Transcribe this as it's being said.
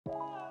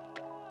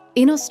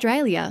In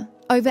Australia,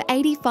 over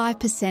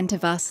 85%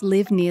 of us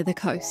live near the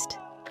coast.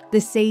 The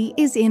sea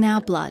is in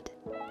our blood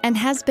and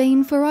has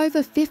been for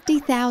over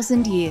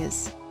 50,000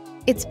 years.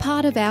 It's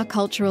part of our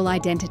cultural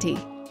identity.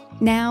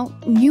 Now,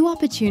 new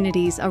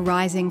opportunities are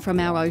rising from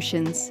our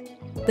oceans.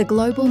 The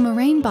global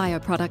marine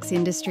bioproducts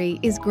industry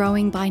is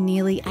growing by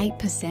nearly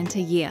 8%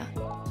 a year.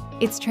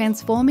 It's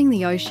transforming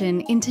the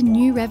ocean into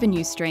new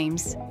revenue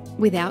streams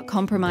without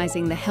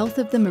compromising the health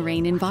of the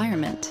marine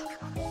environment.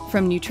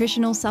 From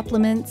nutritional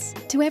supplements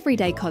to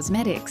everyday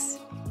cosmetics,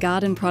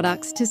 garden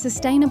products to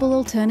sustainable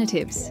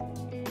alternatives,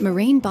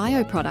 marine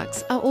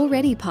bioproducts are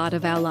already part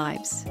of our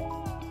lives.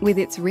 With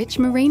its rich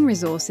marine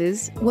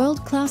resources,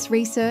 world-class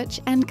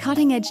research and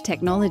cutting-edge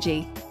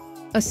technology,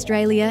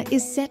 Australia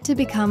is set to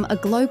become a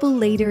global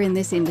leader in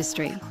this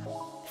industry.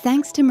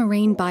 Thanks to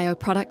Marine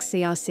Bioproducts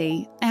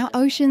CRC, our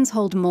oceans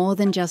hold more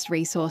than just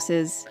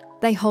resources.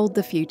 They hold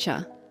the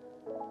future.